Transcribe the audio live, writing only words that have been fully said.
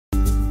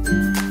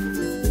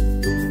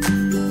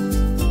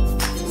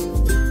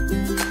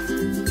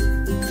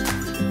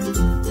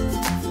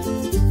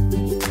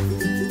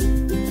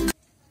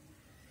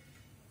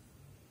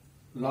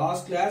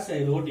last class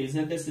I wrote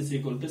ZS is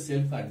equal to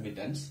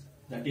self-admittance.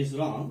 That is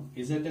wrong.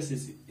 ZS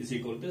is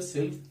equal to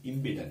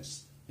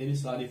self-impedance. Very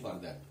sorry for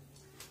that.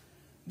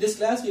 This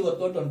class we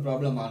work out one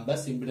problem on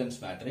bus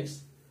impedance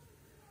matrix.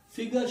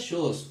 Figure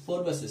shows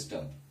 4-bus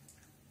system.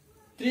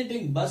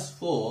 Treating bus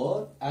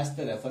 4 as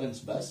the reference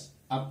bus,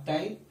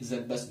 obtain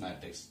Z-bus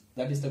matrix.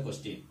 That is the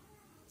question.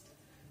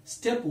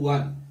 Step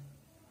 1.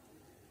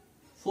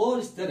 4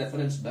 is the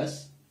reference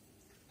bus.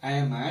 I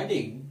am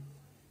adding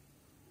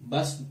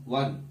bus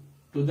 1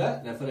 to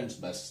the reference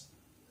bus.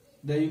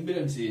 The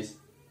impedance is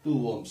 2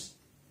 ohms.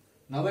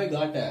 Now I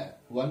got a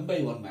 1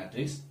 by 1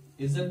 matrix.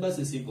 Z-bus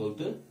is equal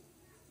to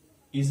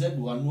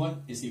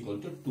Z11 is equal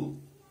to 2.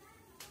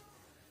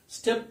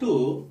 Step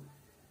 2.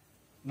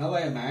 Now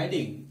I am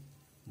adding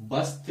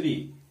bus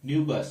 3,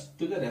 new bus,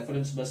 to the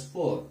reference bus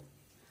 4.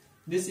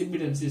 This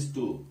impedance is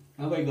 2.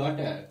 Now I got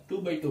a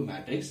 2 by 2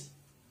 matrix.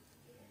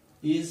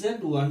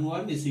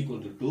 Z11 is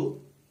equal to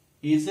 2.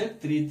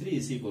 Z33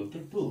 is equal to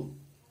 2.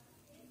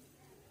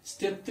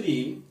 Step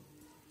 3.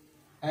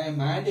 I am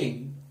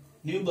adding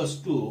new bus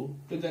 2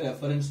 to the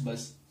reference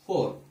bus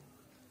 4.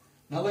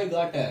 Now I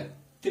got a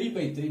 3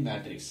 by 3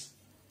 matrix.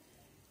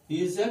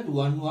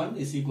 Z11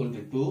 is equal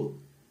to 2.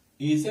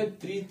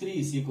 Z33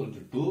 is equal to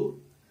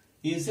 2.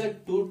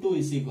 Z22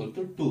 is equal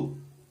to 2.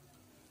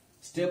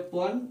 Step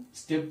 1,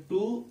 step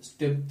 2,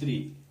 step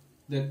 3.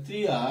 The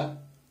 3 are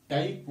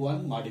type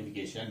 1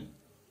 modification.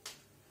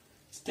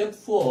 Step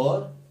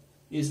 4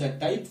 is a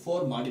type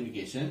 4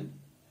 modification.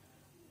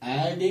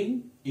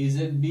 Adding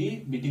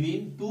ZB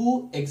between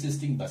 2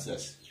 existing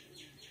buses.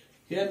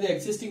 Here the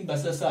existing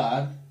buses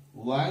are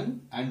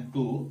 1 and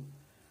 2.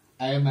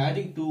 I am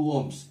adding 2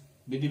 ohms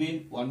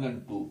between 1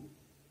 and 2.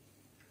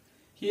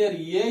 Here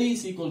A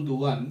is equal to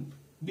 1,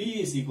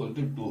 B is equal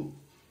to 2.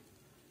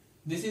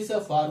 This is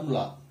a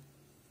formula.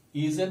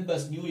 Z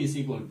bus new is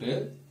equal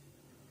to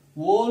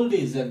old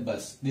Z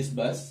bus, this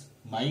bus,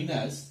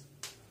 minus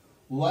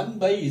 1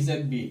 by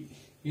ZB.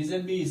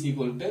 ZB is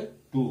equal to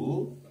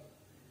 2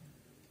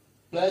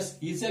 plus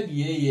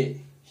ZAA.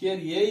 Here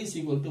A is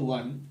equal to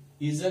 1,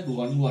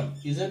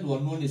 Z11.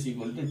 Z11 is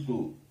equal to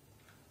 2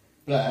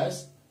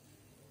 plus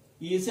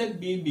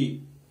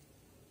ZBB.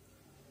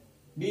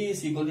 B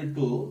is equal to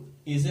 2,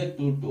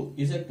 Z22.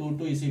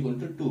 Z22 is equal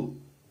to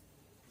 2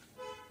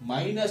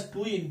 minus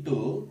 2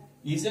 into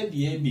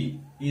ZAB,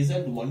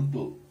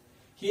 Z12.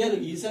 Here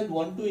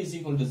Z12 is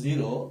equal to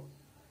 0.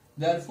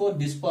 Therefore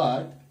this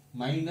part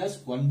minus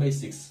 1 by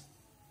 6.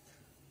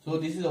 So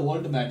this is the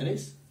old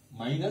matrix,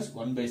 minus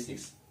 1 by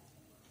 6.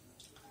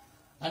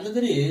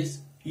 Another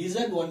is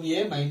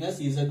Z1A minus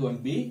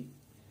Z1B,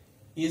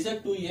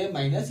 Z2A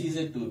minus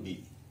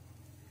Z2B.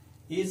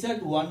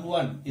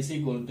 Z11 is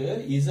equal to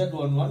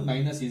Z11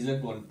 minus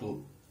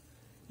Z12.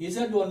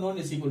 Z11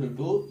 is equal to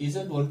 2,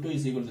 Z12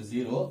 is equal to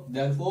 0.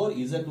 Therefore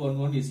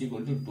Z11 is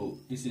equal to 2.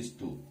 This is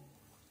 2.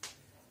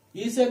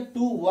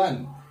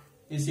 Z21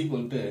 is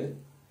equal to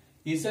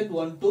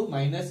Z12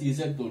 minus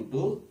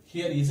Z22.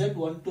 Here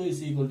Z12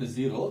 is equal to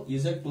 0,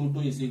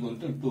 Z22 is equal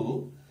to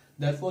 2.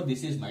 Therefore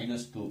this is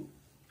minus 2.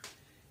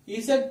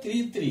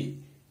 Z33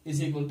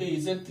 is equal to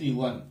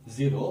Z31,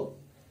 0.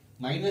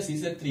 Minus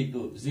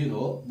Z32,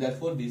 0.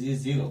 Therefore this is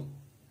 0.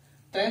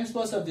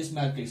 Transpose of this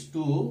matrix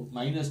 2,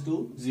 minus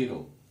 2,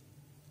 0.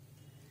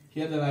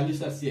 Here the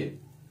values are same.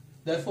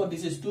 Therefore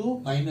this is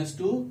 2, minus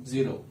 2,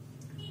 0.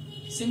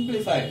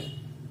 Simplify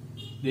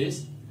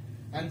this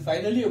and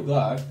finally you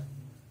got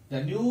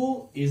the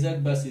new Z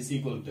bus is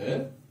equal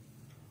to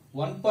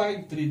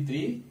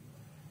 1.33,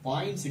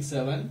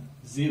 0.67,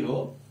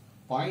 0,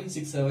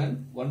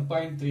 0.67,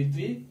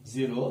 1.33,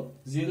 0,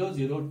 0,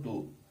 0,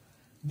 2.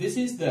 This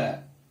is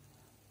the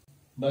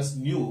bus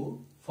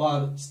new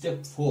for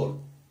step 4.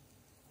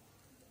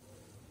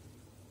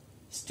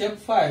 Step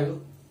 5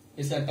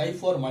 is a type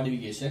 4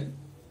 modification.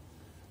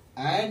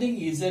 Adding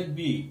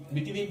ZB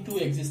between 2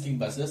 existing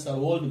buses or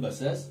old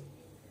buses.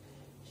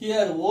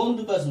 Here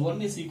old bus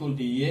 1 is equal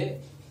to A,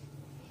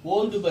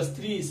 old bus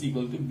 3 is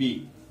equal to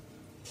B.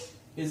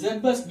 Z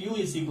bus new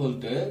is equal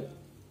to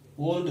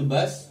old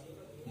bus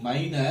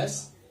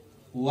minus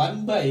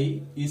 1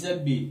 by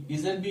ZB.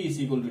 ZB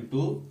is equal to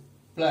 2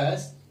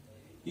 plus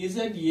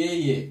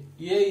ZAA.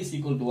 A is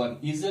equal to 1.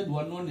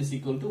 Z11 is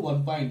equal to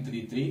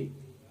 1.33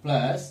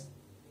 plus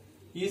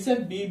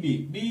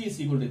ZBB. B is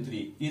equal to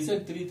 3.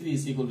 Z33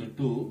 is equal to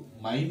 2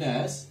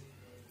 minus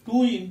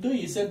 2 into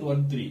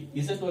Z13.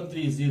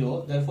 Z13 is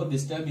 0. Therefore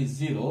this term is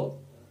 0.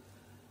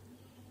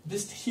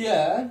 This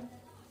here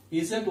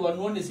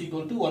Z11 is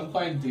equal to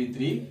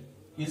 1.33.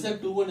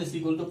 Z21 is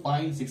equal to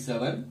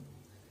 0.67.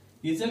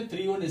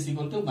 Z31 is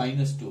equal to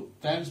minus 2.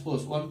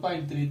 Transpose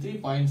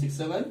 1.33,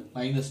 0.67,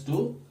 minus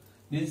 2.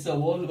 This is a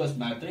old bus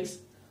matrix.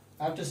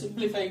 After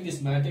simplifying this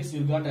matrix,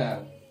 you got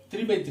a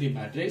 3 by 3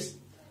 matrix.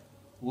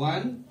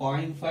 1,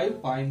 0.5,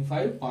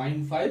 0.5,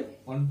 0.5,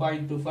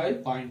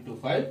 1.25,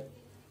 0.25.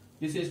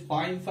 This is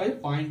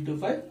 0.5,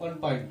 0.25,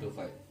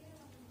 1.25.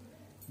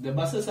 The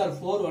buses are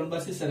 4, one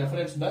bus is a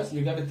reference bus.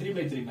 We got a 3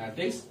 by 3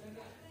 matrix.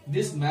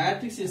 This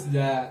matrix is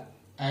the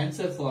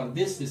answer for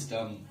this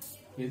system.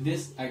 With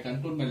this, I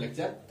conclude my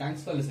lecture.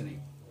 Thanks for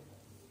listening.